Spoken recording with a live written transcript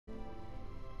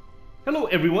Hello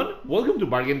everyone, welcome to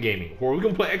Bargain Gaming, where we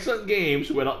can play excellent games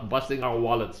without busting our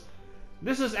wallets.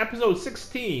 This is episode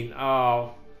 16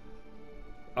 of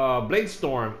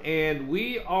Bladestorm, and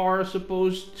we are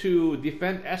supposed to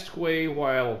defend Esquay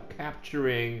while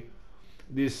capturing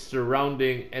these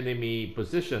surrounding enemy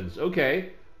positions.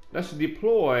 Okay, let's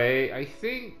deploy. I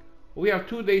think we have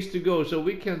 2 days to go, so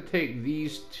we can take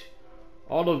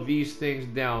all of these things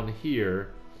down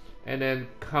here, and then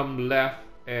come left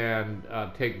and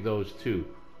take those two.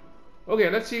 Okay,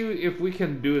 let's see if we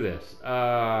can do this.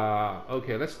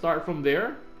 Okay, let's start from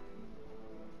there.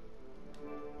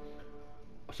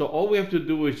 So all we have to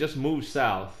do is just move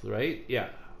south, right? Yeah.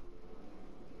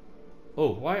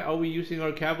 Oh, why are we using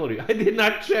our cavalry? I did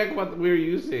not check what we're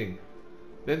using.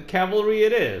 Then cavalry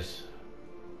it is.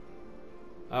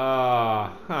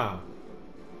 Huh.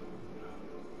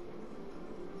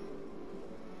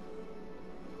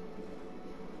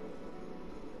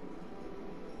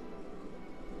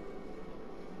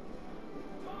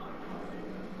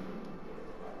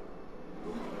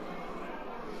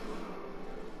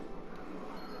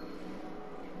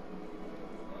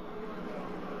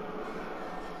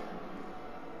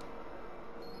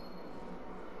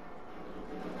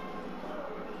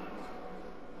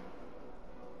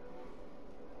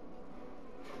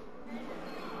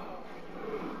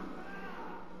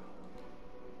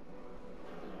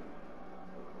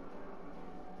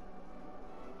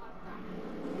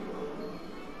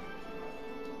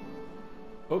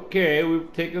 Okay,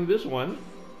 we've taken this one.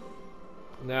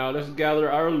 Now let's gather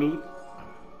our loot.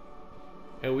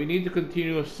 And we need to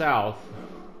continue south.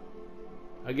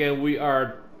 Again, we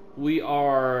are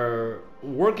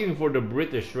working for the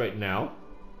British right now.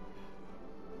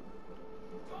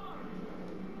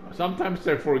 Sometimes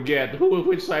I forget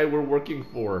which side we're working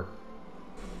for.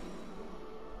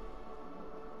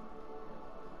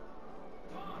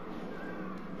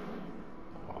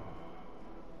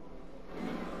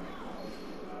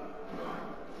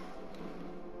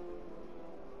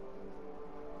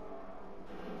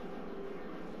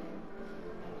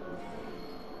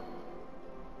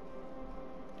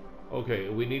 Okay,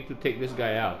 we need to take this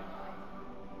guy out.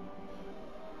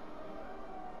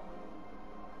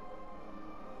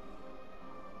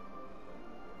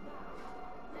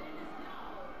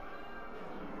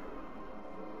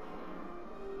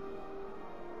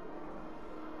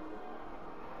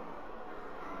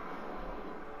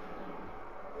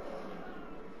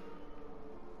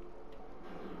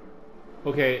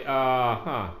 Okay,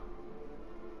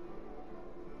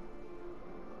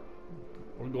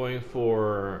 we're going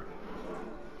for...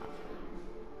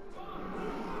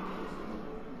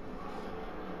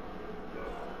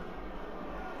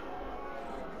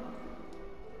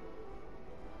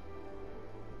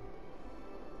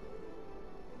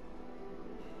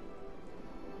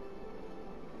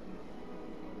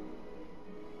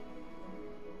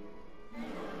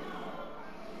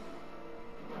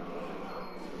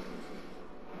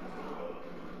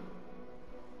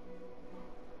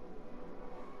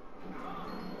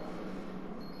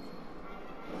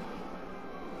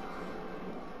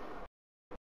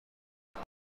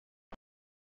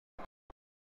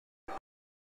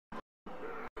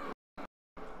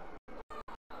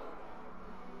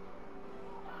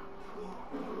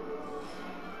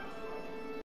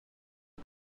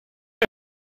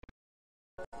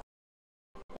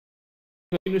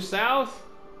 Continue south?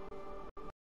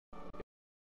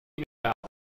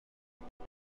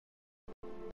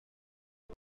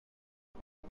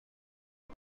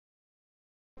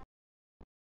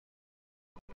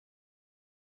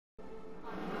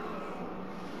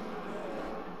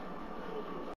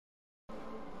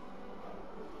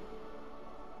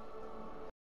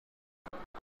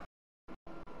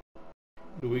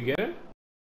 Do we get it?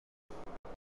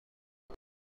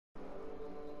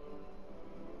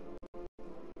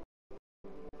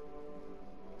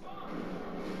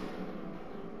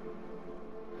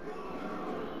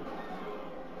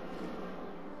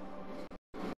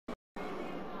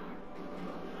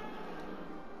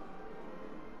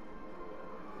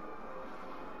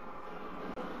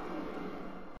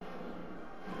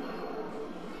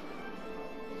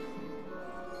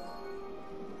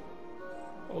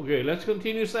 Okay, let's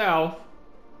continue south.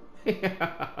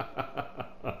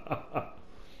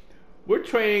 We're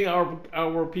training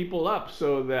our people up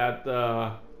so that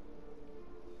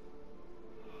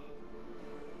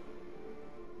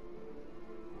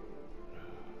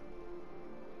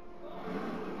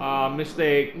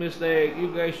mistake.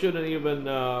 You guys shouldn't even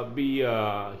be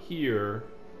here.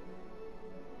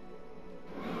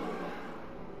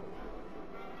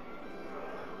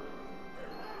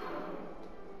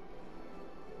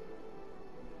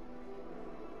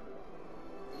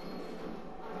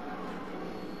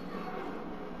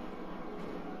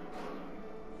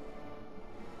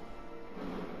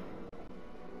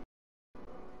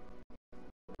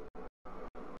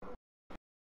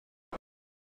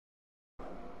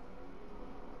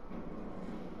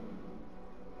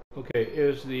 Okay,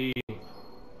 is the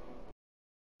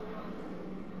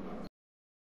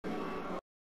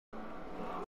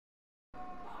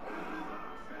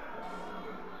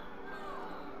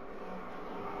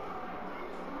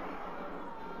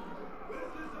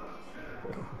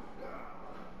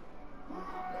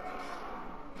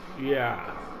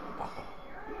yeah.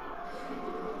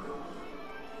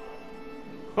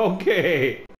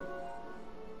 Okay.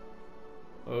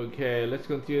 Okay, let's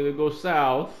continue to go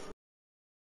south.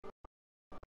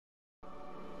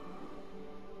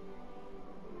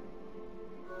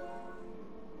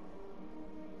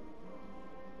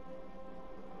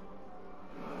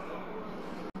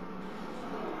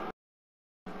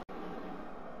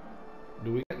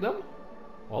 Do we get them?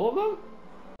 All of them?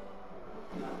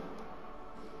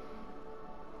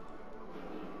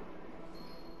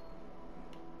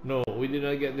 No, we did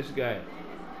not get this guy.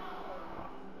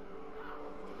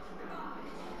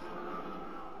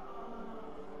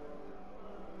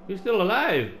 He's still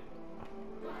alive.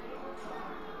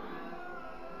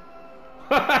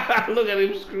 Look at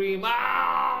him scream.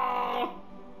 Ah!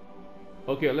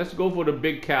 Okay, let's go for the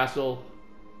big castle.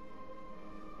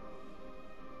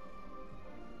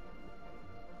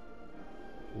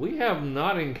 We have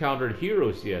not encountered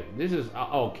heroes yet. This is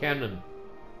oh, cannon.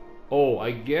 Oh,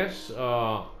 I guess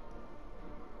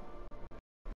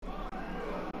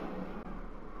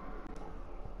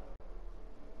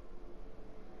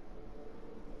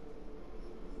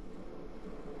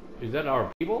is that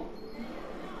our people?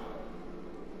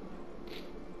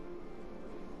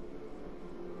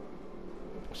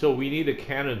 So we need a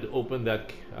cannon to open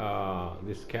that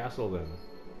this castle then.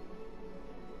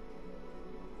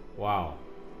 Wow.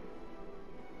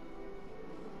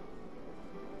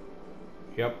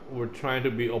 Yep, we're trying to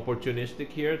be opportunistic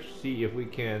here to see if we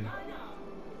can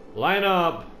line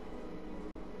up.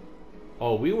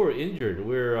 Oh, we were injured.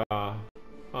 We're huh.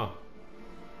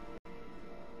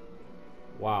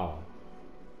 Wow.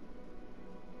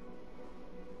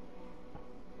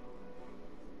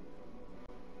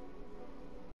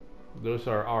 Those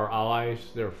are our allies.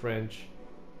 They're French.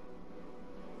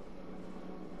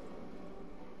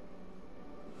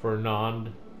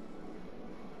 Fernand.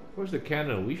 Where's the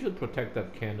cannon? We should protect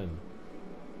that cannon.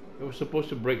 It was supposed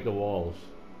to break the walls.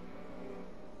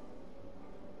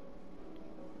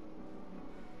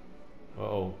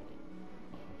 Uh-oh.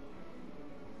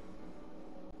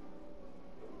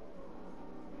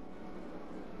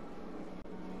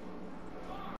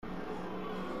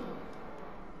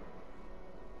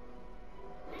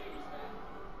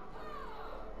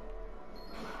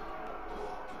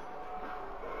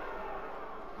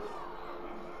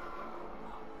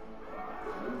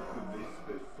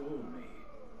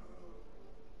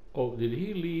 Oh, did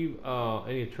he leave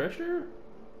any treasure?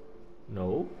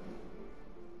 No.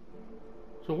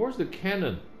 So where's the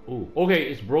cannon? Oh, okay,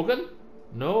 it's broken?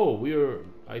 No,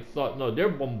 I thought, no, they're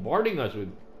bombarding us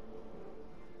with...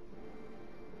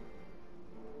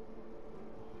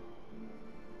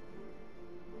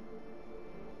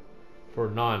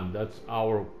 Fernand, that's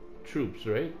our troops,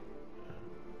 right?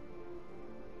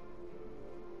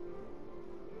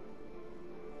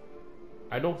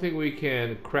 I don't think we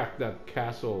can crack that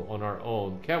castle on our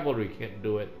own. Cavalry can't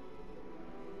do it.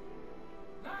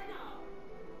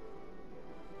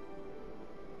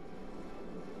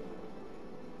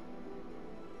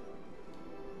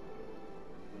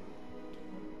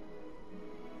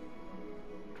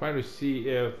 Trying to see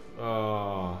if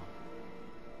yeah,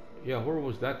 where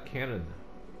was that cannon?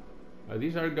 Are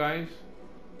these our guys?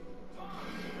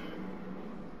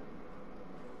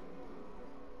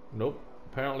 Nope,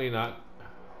 apparently not.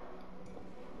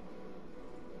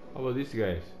 How about these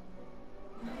guys?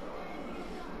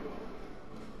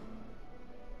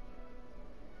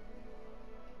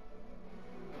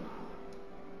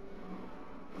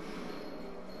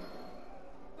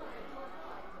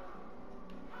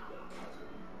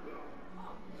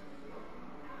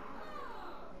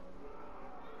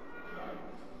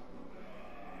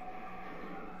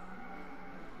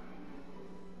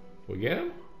 We get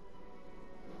him?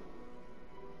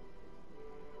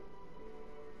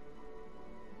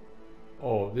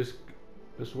 Oh, this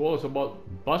wall is about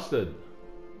busted.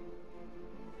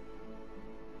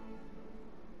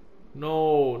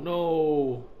 No,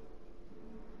 no.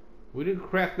 We didn't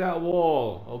crack that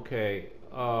wall. Okay.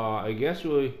 I guess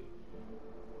we'll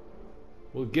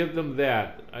give them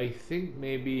that. I think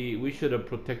maybe we should have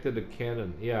protected the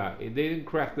cannon. Yeah, they didn't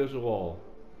crack this wall.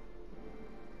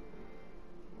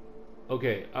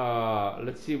 Okay,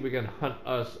 let's see if we can hunt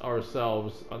us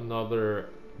ourselves another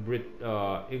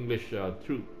English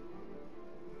troop.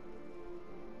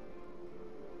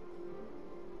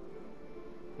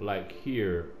 Like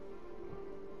here.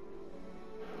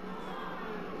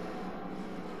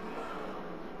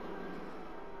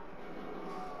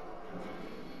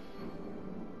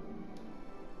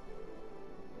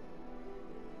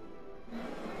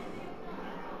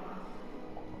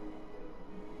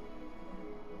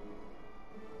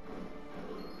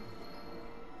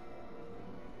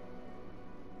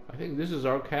 think this is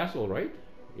our castle, right?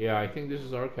 Yeah, I think this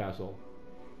is our castle.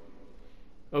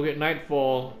 Okay,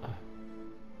 nightfall.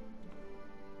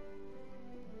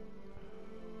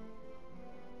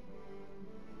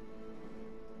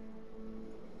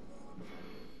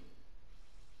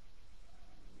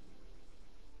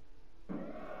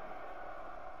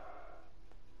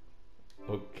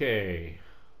 Okay.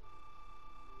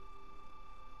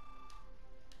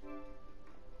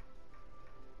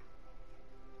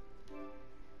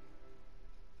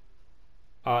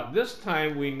 This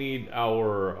time we need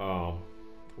our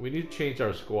we need to change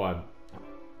our squad.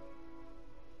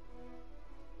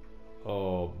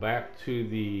 Oh, back to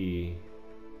the.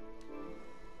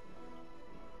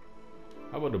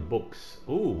 How about the books?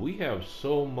 Oh, we have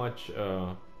so much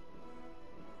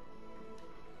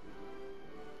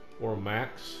for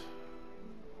max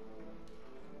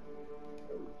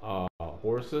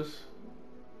horses.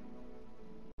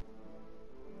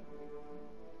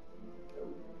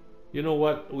 You know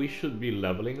what? We should be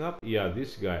leveling up. Yeah,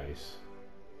 these guys.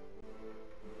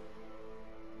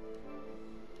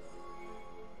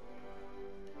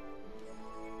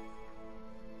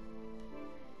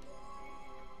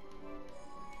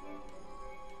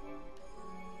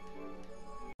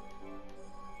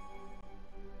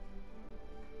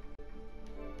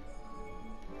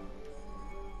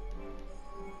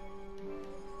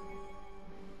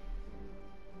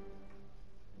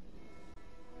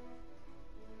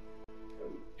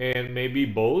 And maybe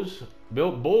bows.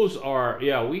 Bows are,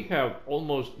 yeah, we have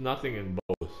almost nothing in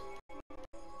bows.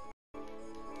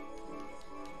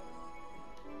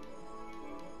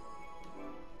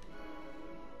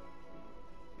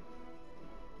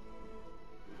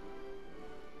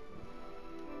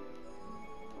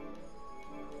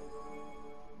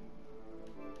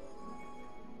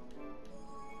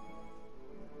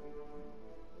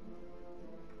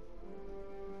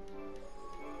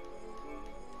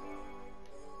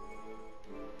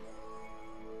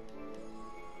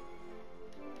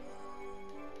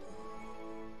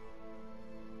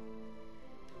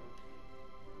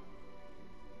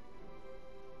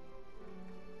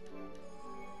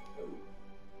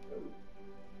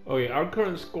 Okay, our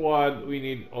current squad, we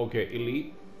need, okay,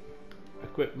 elite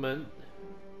equipment.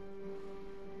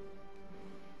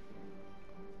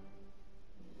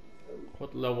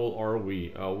 What level are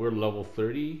we? We're level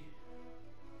 30.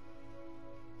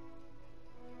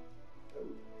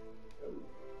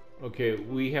 Okay,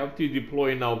 we have to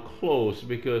deploy now close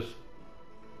because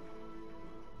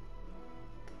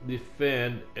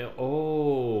defend.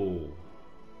 Oh.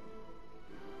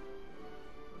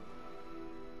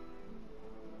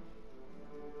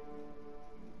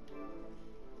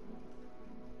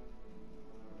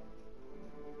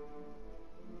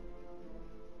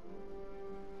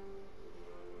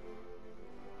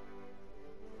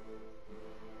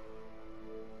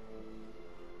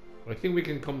 I think we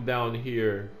can come down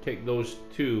here, take those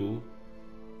two,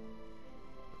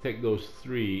 take those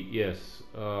three, yes.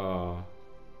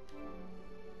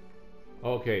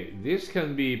 Okay, this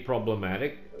can be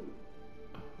problematic.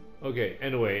 Okay,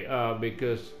 anyway,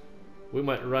 because we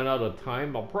might run out of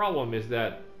time. The problem is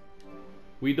that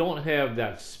we don't have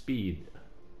that speed.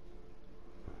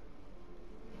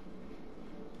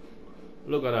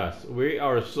 Look at us, we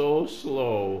are so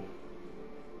slow.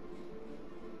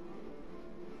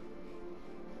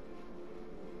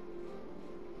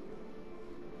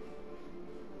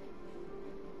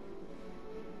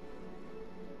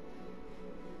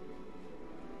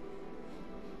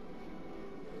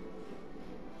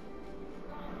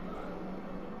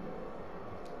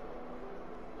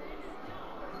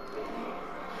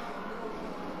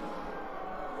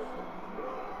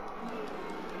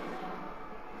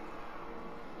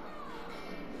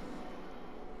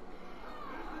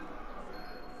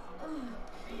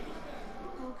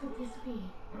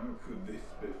 How could this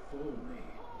befall me?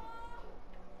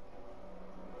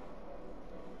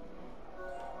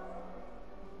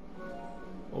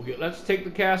 Okay, let's take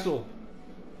the castle.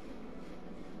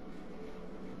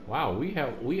 Wow, we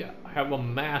have a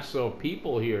mass of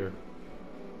people here.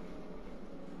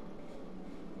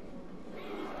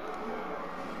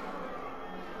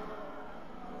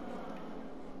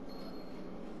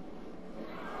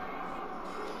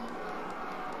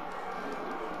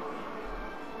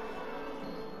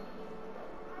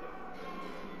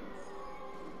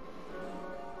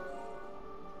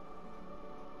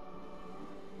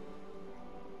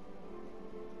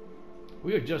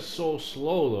 We are just so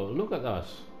slow though. Look at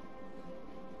us.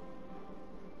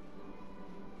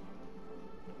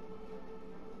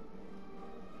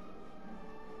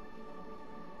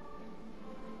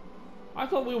 I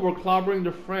thought we were clobbering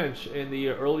the French in the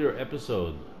earlier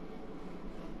episode.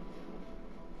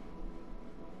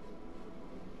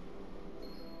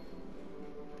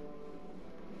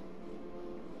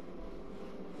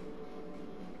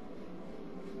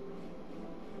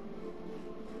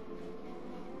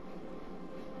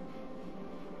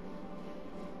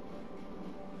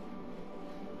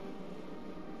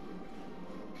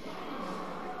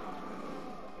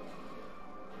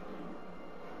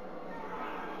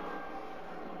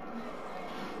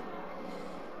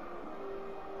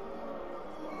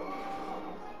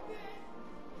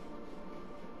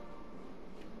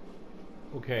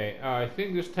 Okay, I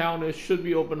think this town should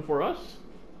be open for us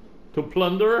to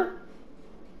plunder.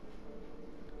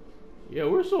 Yeah,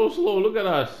 we're so slow. Look at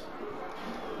us.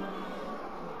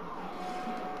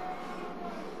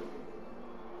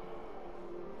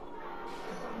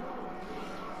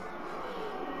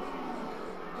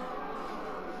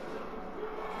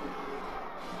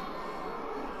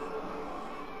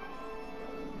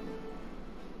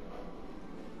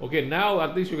 Okay, now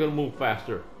at least we're gonna move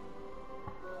faster.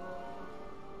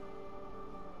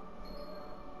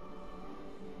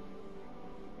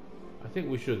 I think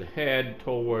we should head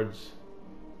towards.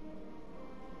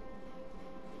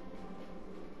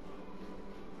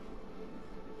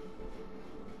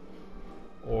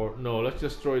 Or no, let's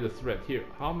destroy the threat here.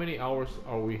 How many hours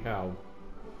are we have?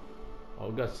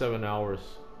 Oh, we got 7 hours.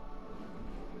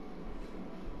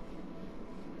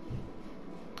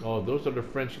 Oh, those are the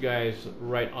French guys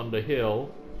right on the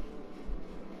hill.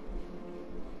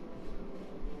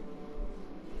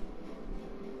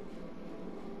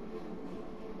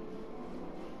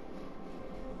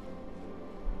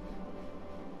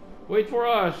 Wait for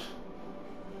us.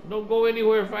 Don't go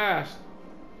anywhere fast.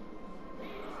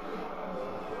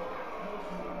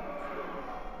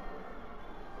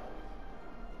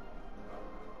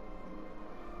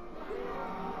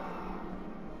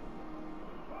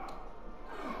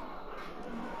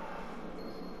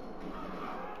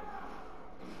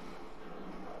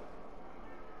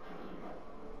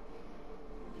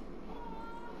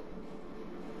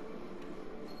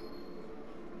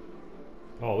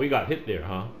 Oh, we got hit there,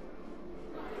 huh?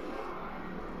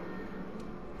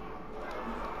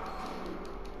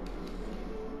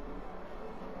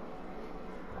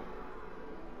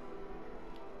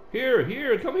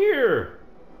 Here, come here.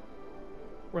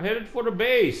 We're headed for the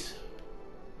base.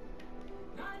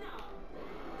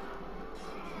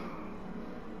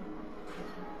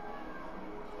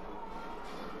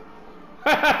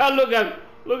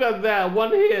 look at that,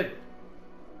 one hit.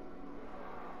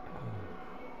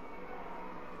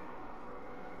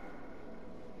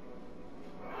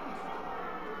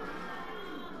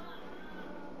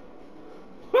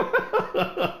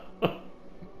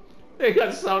 They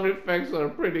got sound effects that are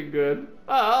pretty good.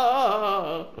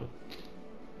 Ah.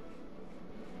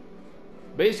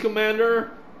 Base commander,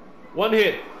 one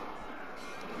hit.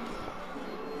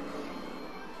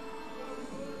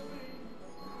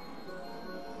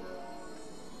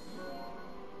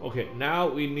 Okay, now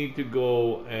we need to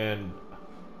go and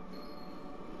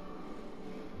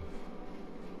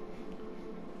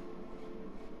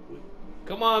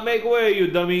come on, make way, you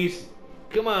dummies.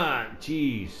 Come on,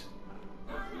 jeez.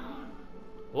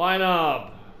 Line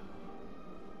up.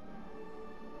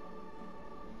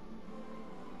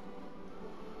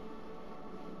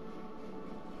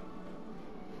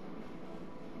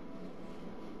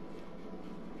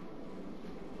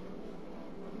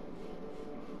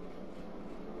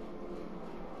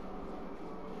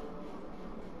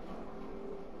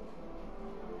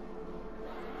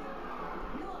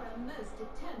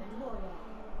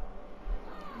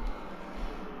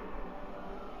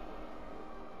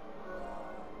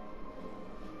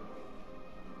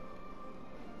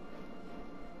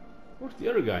 Where's the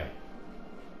other guy?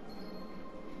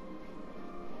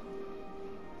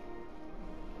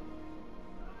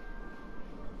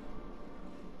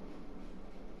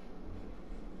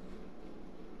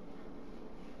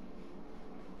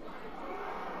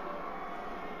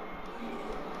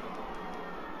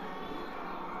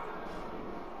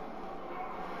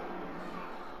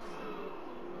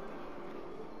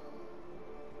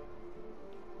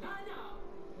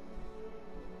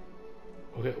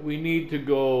 Okay, we need to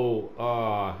go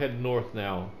head north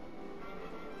now.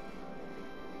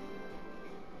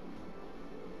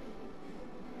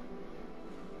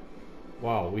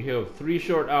 Wow, we have 3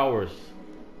 short hours.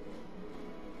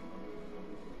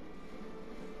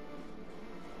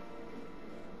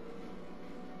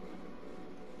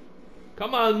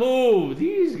 Come on, move!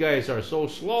 These guys are so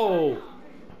slow.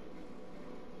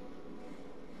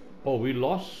 Oh, we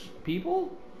lost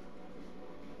people?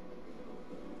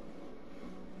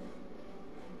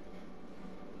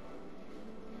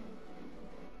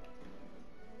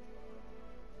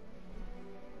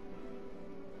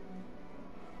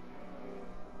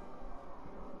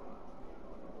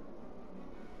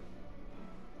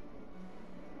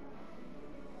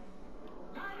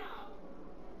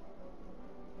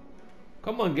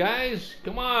 Come on, guys,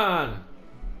 come on.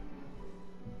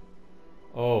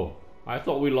 Oh, I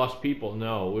thought we lost people.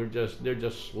 No, they're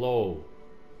just slow.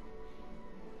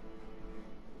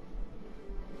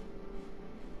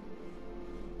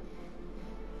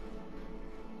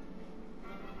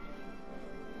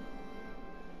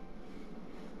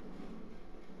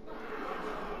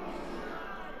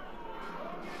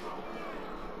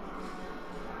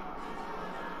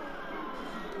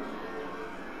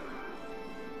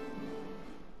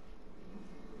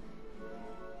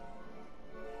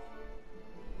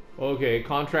 Okay,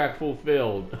 contract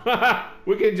fulfilled.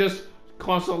 We can just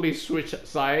constantly switch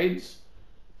sides.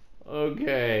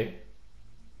 Okay.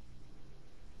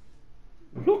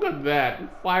 Look at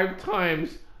that. 5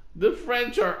 times. The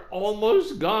French are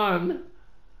almost gone.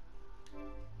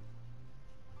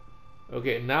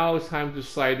 Okay, now it's time to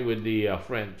side with the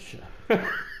French.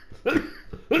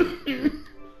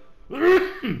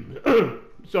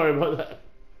 Sorry about that.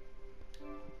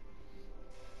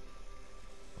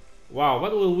 Wow,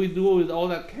 what will we do with all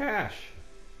that cash?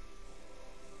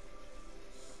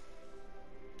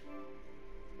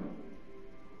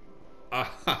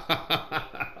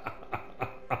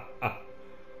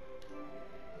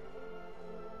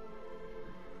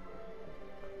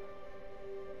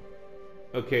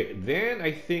 Okay, then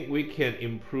I think we can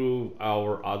improve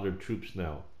our other troops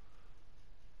now.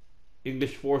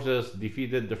 English forces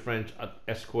defeated the French at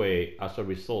Esquay. As a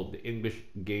result, the English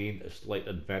gained a slight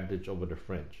advantage over the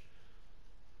French.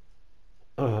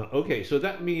 Okay, so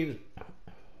that means,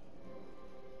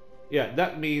 yeah,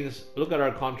 that means, look at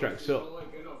our contract. So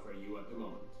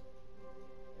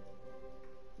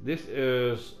this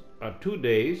is 2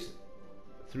 days,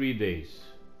 3 days.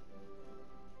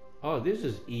 Oh, this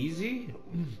is easy.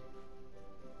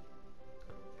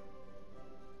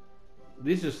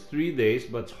 This is 3 days,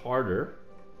 but it's harder.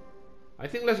 I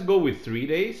think let's go with 3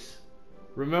 days.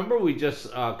 Remember, we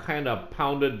just kind of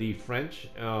pounded the French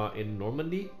in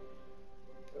Normandy.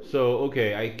 So,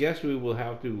 okay, I guess we will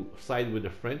have to side with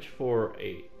the French for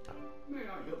a... May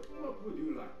I help? What would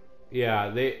you like?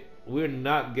 Yeah, we're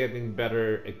not getting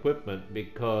better equipment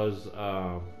because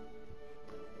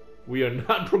we are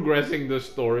not progressing the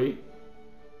story.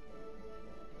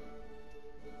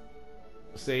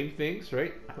 Same things,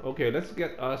 right? Okay, let's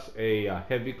get us a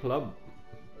heavy club.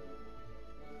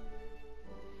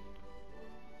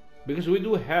 Because we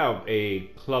do have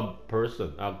a club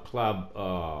person,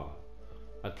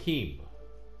 a team.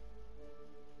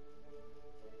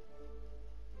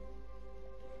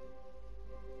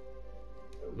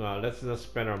 No, let's not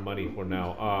spend our money for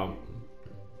now.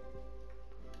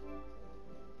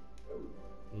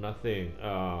 Nothing.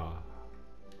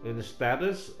 In the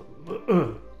status,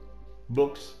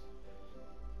 books.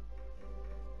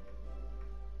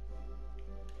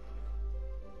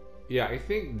 Yeah, I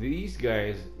think these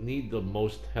guys need the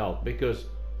most help because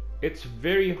it's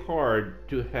very hard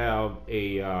to have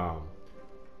a.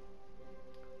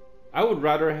 I would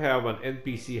rather have an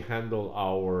NPC handle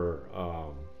our.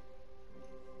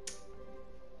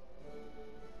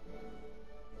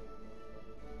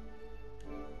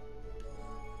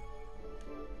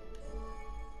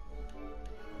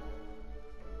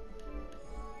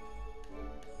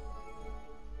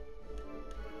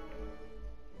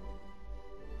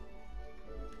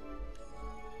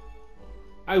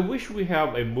 I wish we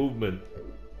have a movement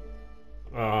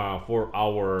for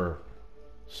our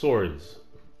swords.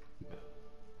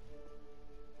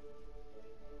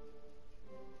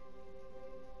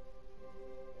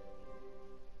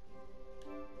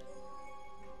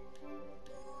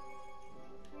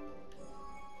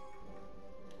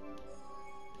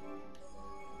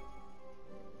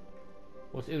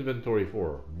 What's inventory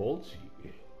for? Bolts?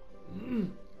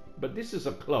 But this is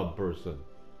a club person.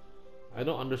 I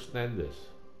don't understand this.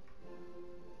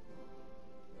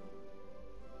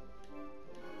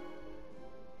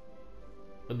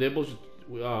 Unable to,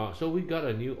 so we got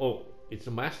a new, oh, it's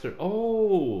a master.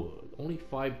 Oh, only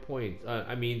 5 points.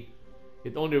 I mean,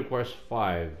 it only requires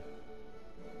 5.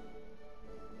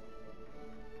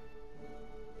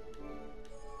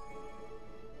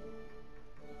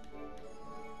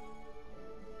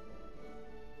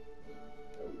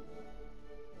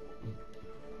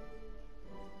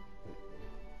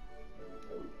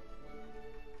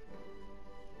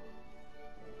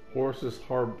 Horses,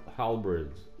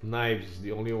 halberds, knives is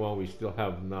the only one we still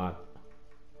have not.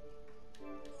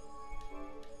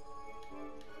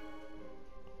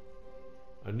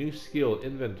 A new skill,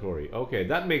 inventory. Okay,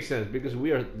 that makes sense because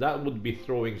that would be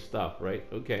throwing stuff, right?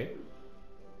 Okay.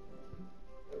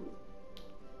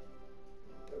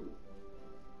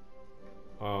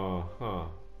 Uh-huh.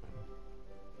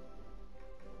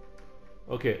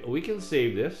 Okay, we can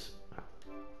save this.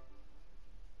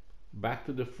 Back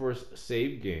to the first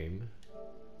save game.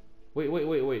 Wait. No.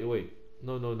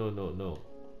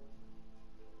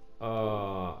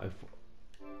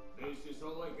 This is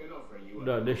all I can offer you.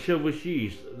 The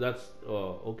chevauchés, that's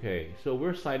okay. So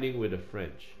we're siding with the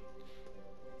French.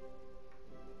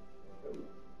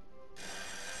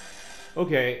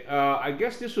 Okay, I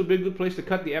guess this would be a good place to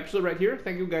cut the episode right here.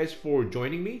 Thank you guys for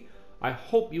joining me. I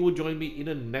hope you will join me in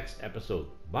the next episode.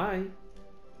 Bye.